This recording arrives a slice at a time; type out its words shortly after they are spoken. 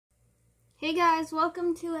Hey guys,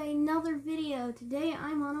 welcome to another video. Today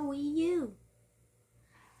I'm on a Wii U.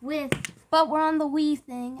 But we're on the Wii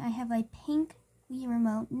thing. I have a pink Wii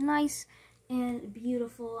remote, nice and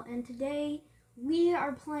beautiful. And today we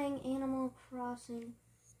are playing Animal Crossing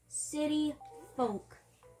City Folk.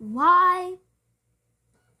 Why?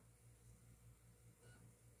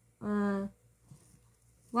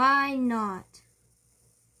 Why not?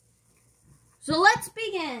 So let's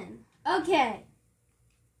begin. Okay.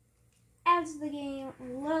 As the game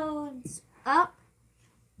loads up,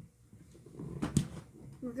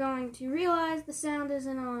 we're going to realize the sound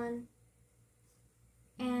isn't on,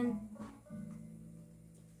 and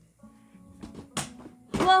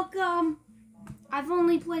welcome! I've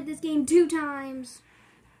only played this game 2 times.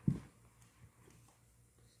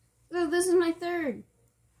 So this is my third.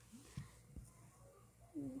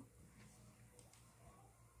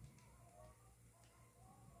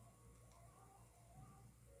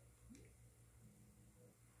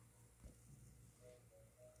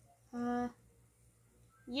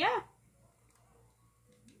 Yeah.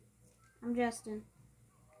 I'm Justin.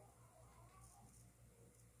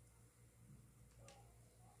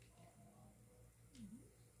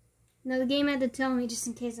 No, the game had to tell me just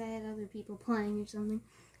in case I had other people playing or something.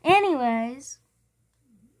 Anyways.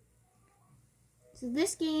 So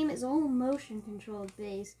this game is all motion controlled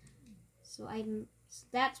based. So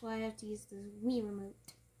that's why I have to use the Wii remote.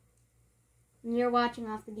 And you're watching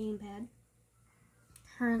off the gamepad.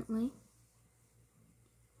 Currently.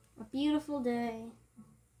 A beautiful day.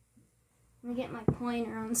 I'm gonna get my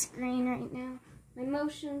pointer on screen right now. My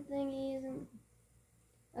motion thingy isn't...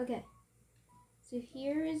 Okay. So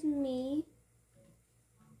here is me.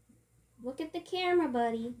 Look at the camera,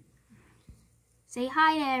 buddy. Say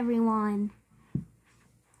hi to everyone.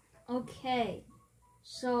 Okay.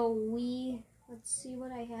 So let's see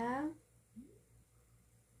what I have.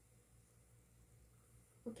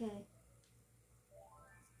 Okay.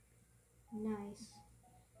 Nice.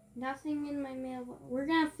 Nothing in my mail. We're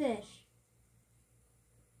gonna fish.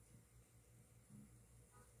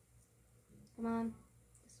 Come on.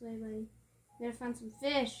 This way, buddy. We gotta find some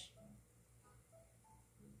fish.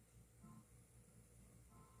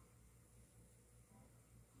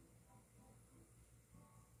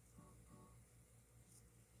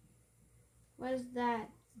 What is that?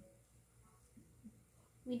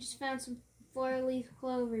 We just found some 4-leaf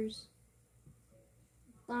clovers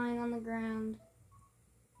lying on the ground.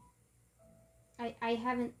 I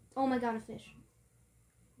haven't... Oh my god, a fish.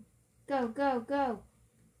 Go, go, go.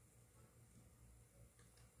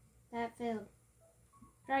 That failed.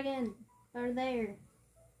 Try again. Over there.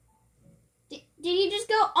 Did you just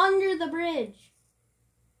go under the bridge?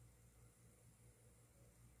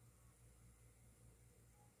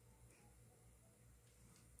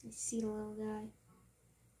 I see the little guy.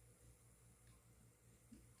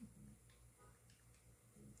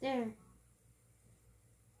 There.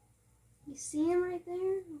 You see him right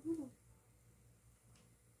there?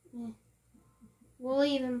 Yeah. We'll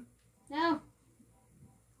leave him. No.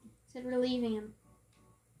 Said we're leaving him.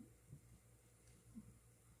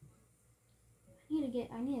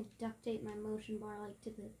 I need to duct tape my motion bar like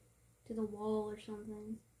to the wall or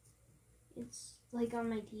something. It's like on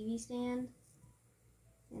my TV stand,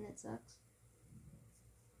 and it sucks.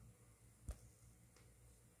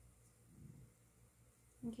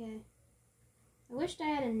 Okay. I wished I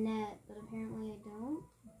had a net, but apparently I don't.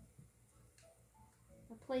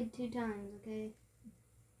 I played 2 times, okay?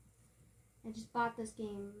 I just bought this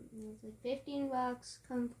game. It was like 15 bucks,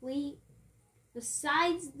 complete.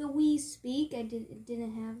 Besides the Wii Speak, it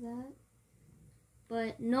didn't have that.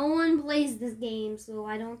 But no one plays this game, so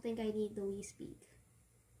I don't think I need the Wii Speak.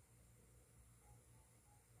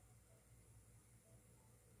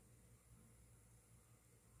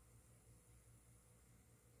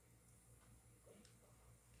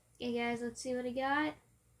 Okay guys, let's see what I got.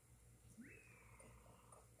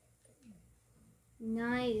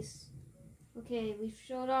 Nice. Okay, we've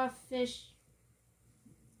showed off fish.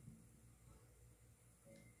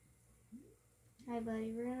 Hi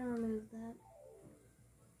buddy, we're gonna remove that.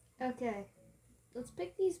 Okay, let's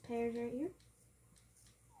pick these pears right here.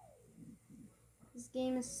 This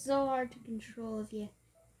game is so hard to control if you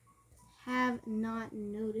have not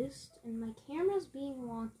noticed. And my camera's being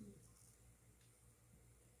wonky.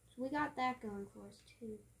 So we got that going for us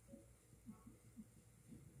too.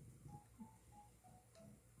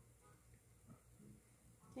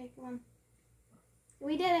 Okay, come on.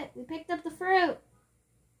 We did it! We picked up the fruit!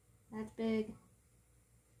 That's big.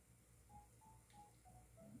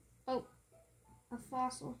 Oh, a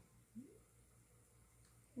fossil.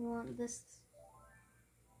 We want this.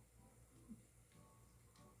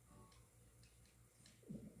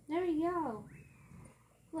 he go?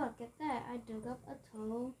 Look at that. I dug up a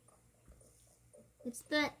toe. It's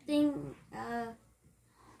that thing,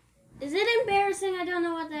 is it embarrassing? I don't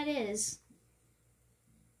know what that is.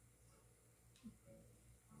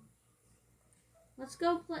 Let's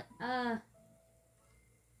go play, I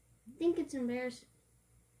think it's embarrassing.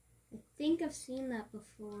 I think I've seen that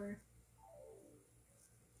before.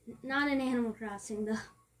 Not in Animal Crossing, though.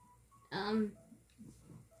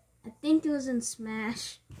 I think it was in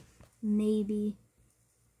Smash. Maybe.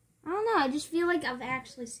 I don't know, I just feel like I've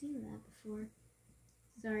actually seen that before.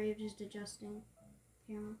 Sorry, I'm just adjusting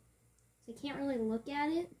camera. So I can't really look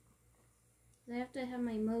at it. I have to have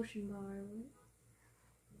my motion bar.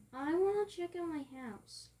 I want to check out my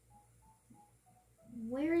house.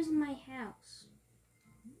 Where is my house?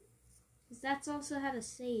 Because that's also how to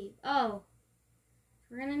save. Oh.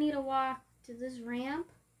 We're going to need to walk to this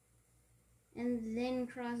ramp. And then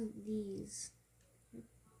cross these.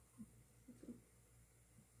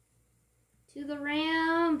 To the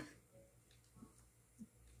ramp.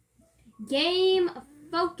 Game,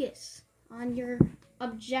 focus on your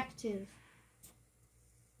objective.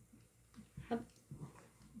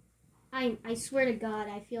 I swear to God,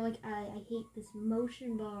 I feel like I hate this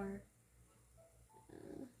motion bar.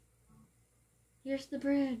 Here's the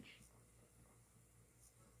bridge.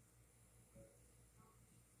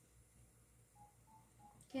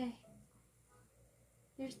 Okay.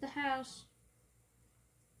 Here's the house.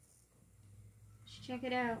 Let's check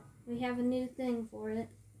it out. We have a new thing for it.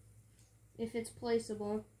 If it's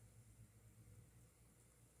placeable.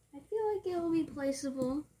 I feel like it'll be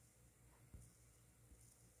placeable.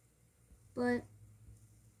 But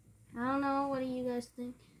I don't know. What do you guys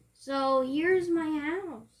think? So here's my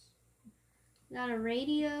house. Got a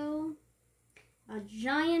radio. A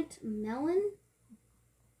giant melon.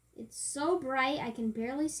 It's so bright I can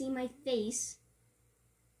barely see my face.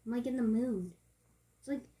 I'm like in the moon. It's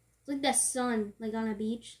like the sun, like on a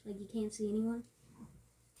beach, like you can't see anyone.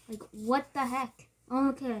 Like what the heck?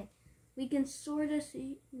 Okay, we can sort of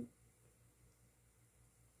see.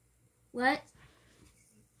 What?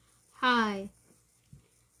 Hi.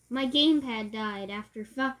 My gamepad died after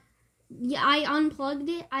yeah, I unplugged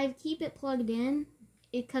it. I keep it plugged in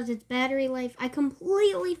because its battery life. I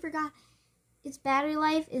completely forgot. Its battery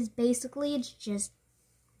life is basically, it just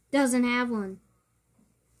doesn't have one.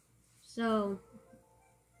 So,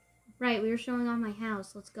 right, we were showing off my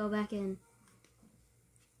house. Let's go back in.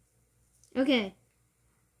 Okay.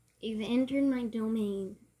 You've entered my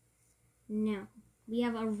domain. Now, we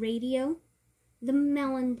have a radio, the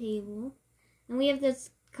melon table, and we have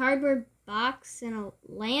this cardboard box and a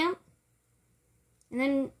lamp.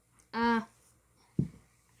 And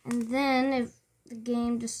then if the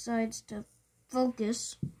game decides to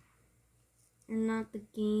focus, or not the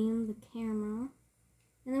game, the camera.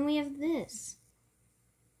 And then we have this.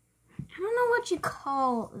 I don't know what you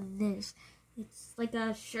call this. It's like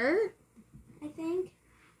a shirt, I think.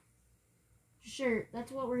 Shirt,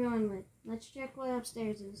 that's what we're going with. Let's check what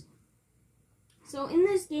upstairs is. So in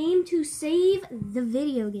this game, to save the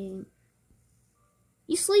video game,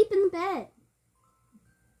 you sleep in the bed.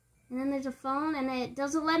 And then there's a phone, and it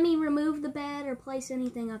doesn't let me remove the bed or place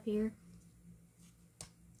anything up here.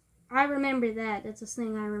 I remember that. That's a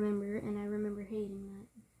thing I remember, and I remember hating that.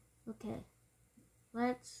 Okay.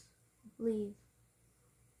 Let's leave.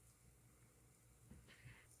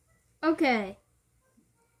 Okay.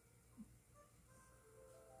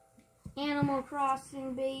 Animal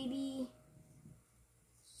Crossing, baby.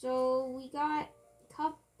 So, we got a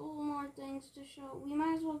couple more things to show. We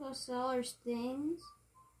might as well go sell our things.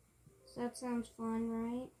 So that sounds fun,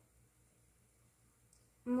 right?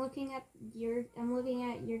 I'm looking at your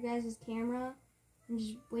guys' camera. And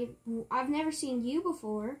just wait. I've never seen you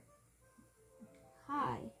before.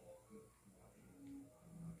 Hi.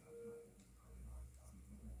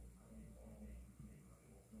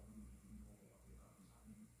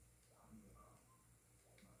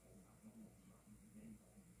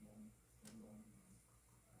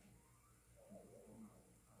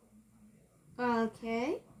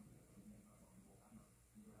 Okay.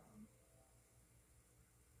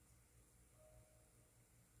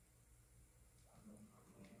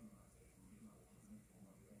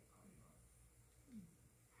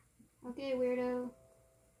 Okay, weirdo.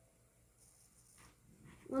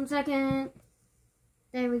 1 second.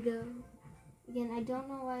 There we go. Again, I don't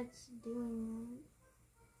know why it's doing that.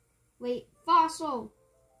 Wait, fossil!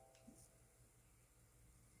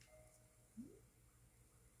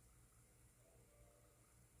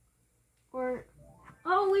 Or,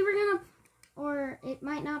 oh, we were gonna, or it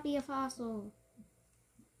might not be a fossil.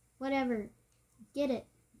 Whatever. Get it.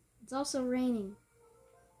 It's also raining.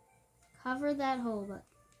 Cover that hole, but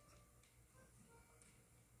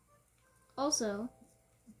also,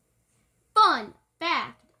 fun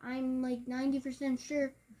fact, I'm like 90%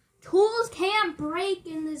 sure tools can't break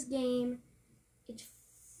in this game. It's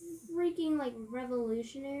freaking like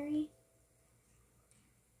revolutionary.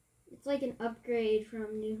 It's like an upgrade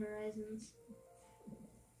from New Horizons.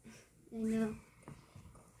 I know.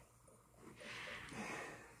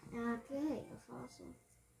 Okay, a fossil.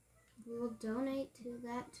 We will donate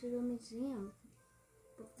that to the museum.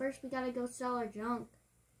 But first we gotta go sell our junk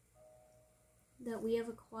that we have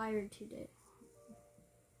acquired today.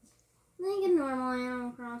 Like a normal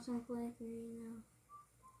Animal Crossing playthrough, you know.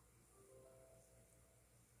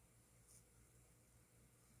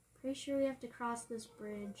 Pretty sure we have to cross this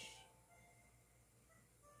bridge.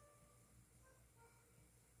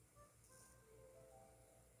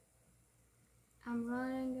 I'm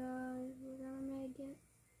running, guys. We're gonna make it.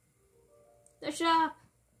 The shop!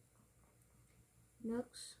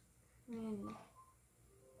 Nooks. Randy.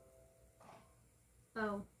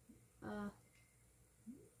 Oh.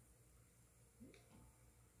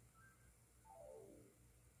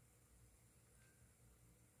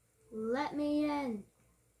 Let me in.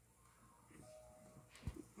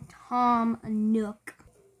 Tom Nook.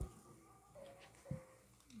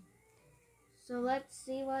 So let's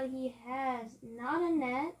see what he has. Not a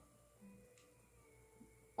net.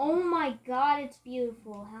 Oh my god, it's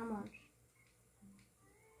beautiful. How much?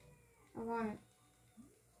 I want it.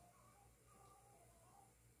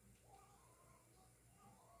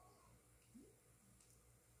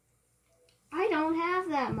 I don't have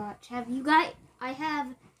that much. Have you guys? I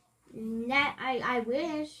have net. I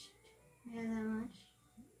wish I had that much.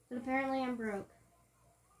 But apparently I'm broke.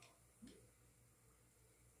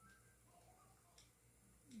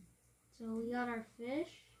 So we got our fish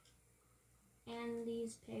and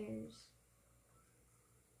these pears.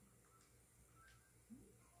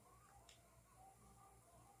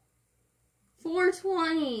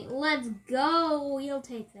 $4.20. Let's go. We'll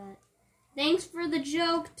take that. Thanks for the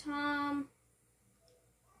joke, Tom.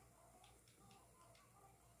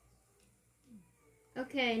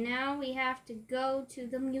 Okay, now we have to go to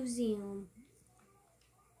the museum.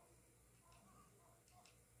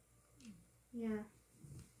 Yeah.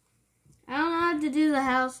 I don't know how to do the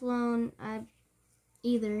house loan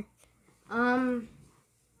either.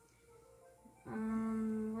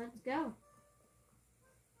 Let's go.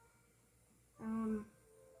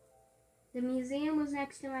 The museum was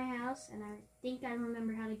next to my house, and I think I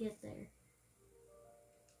remember how to get there.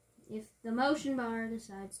 If the motion bar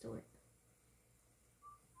decides to work.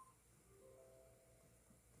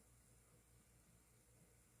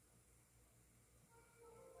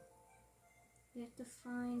 We have to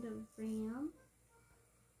find a ramp.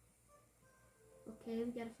 Okay,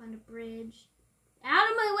 we gotta find a bridge. Out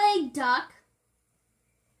of my way, duck!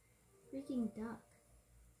 Freaking duck.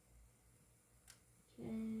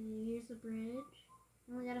 Okay, here's the bridge.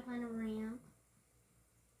 Then we gotta find a ramp.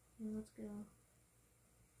 Okay, let's go.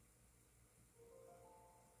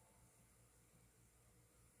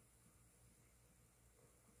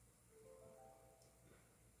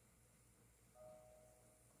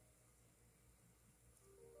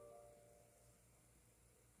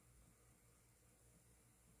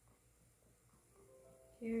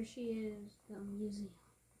 Here she is, the museum.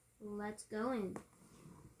 Let's go in.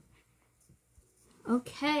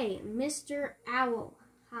 Okay, Mr. Owl.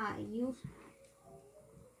 Hi, you.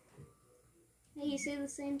 Hey, you say the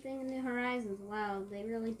same thing in New Horizons. Wow, they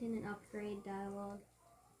really didn't upgrade dialogue.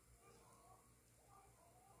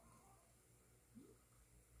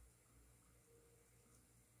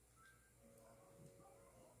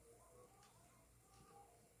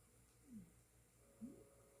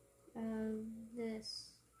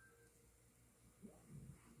 This.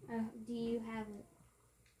 Do you have it?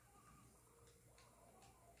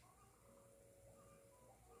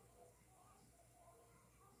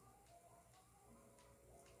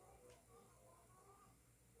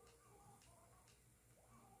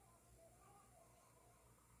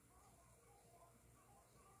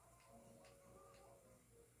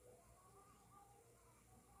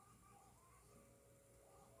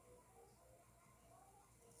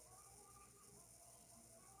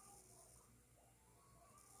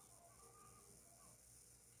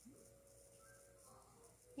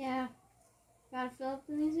 Yeah. Gotta fill up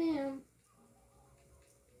the museum.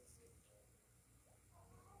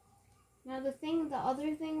 Now the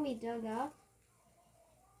other thing we dug up,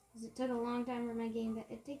 is it took a long time for my game, but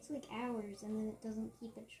it takes like hours and then it doesn't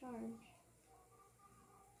keep it charged.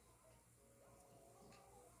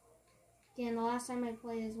 Again, the last time I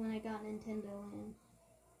played is when I got Nintendo and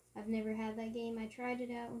I've never had that game. I tried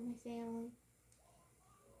it out with my family.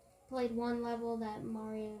 Played one level, that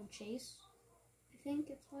Mario Chase, I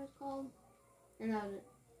think it's what it's called. And that was it.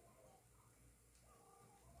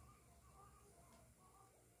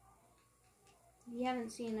 If you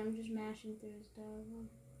haven't seen it, I'm just mashing through his dog.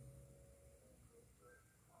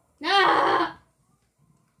 Ah!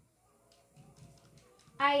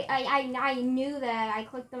 I knew that. I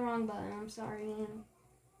clicked the wrong button. I'm sorry.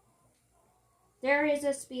 There is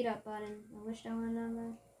a speed up button. I wish I would have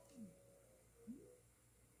done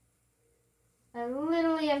that. I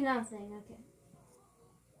literally have nothing. Okay.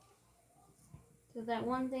 So that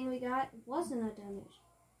one thing we got wasn't a donation.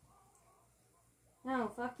 No,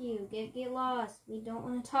 fuck you. Get lost. We don't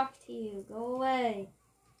want to talk to you. Go away.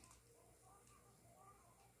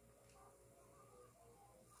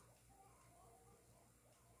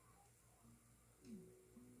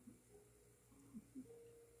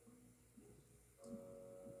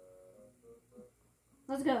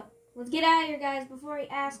 Let's go. Let's get out of here, guys, before he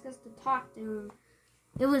asks us to talk to him.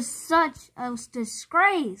 It was such a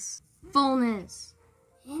disgracefulness.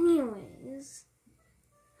 Anyways,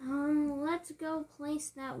 let's go place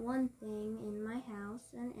that one thing in my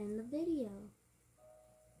house and end the video.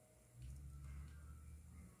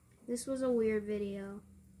 This was a weird video.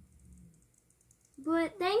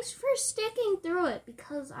 But thanks for sticking through it,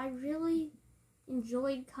 because I really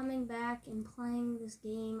enjoyed coming back and playing this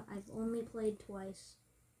game I've only played twice.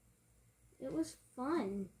 It was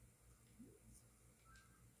fun.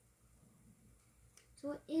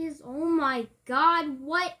 So it is, oh my god,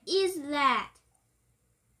 what is that?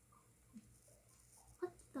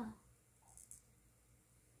 What the?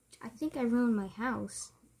 I think I ruined my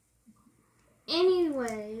house.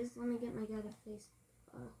 Anyways, let me get my guy to face.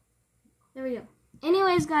 There we go.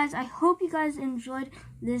 Anyways, guys, I hope you guys enjoyed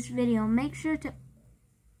this video. Make sure to...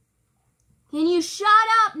 Can you shut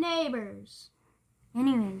up, neighbors?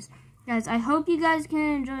 Anyways, guys, I hope you guys can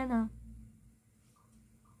enjoy the...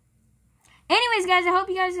 Anyways, guys, I hope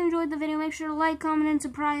you guys enjoyed the video. Make sure to like, comment, and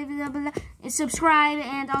subscribe,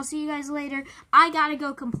 and I'll see you guys later. I gotta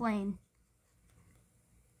go complain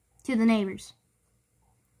to the neighbors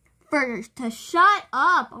to shut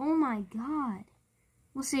up. Oh my god.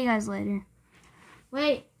 We'll see you guys later.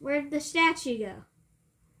 Wait, where'd the statue go?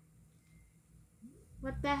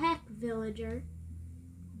 What the heck, villager?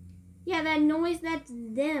 Yeah, that noise, that's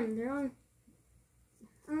them. They're on...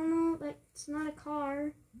 I don't know, it's not a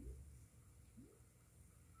car.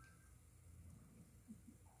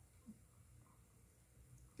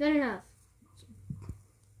 Good enough.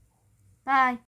 Bye.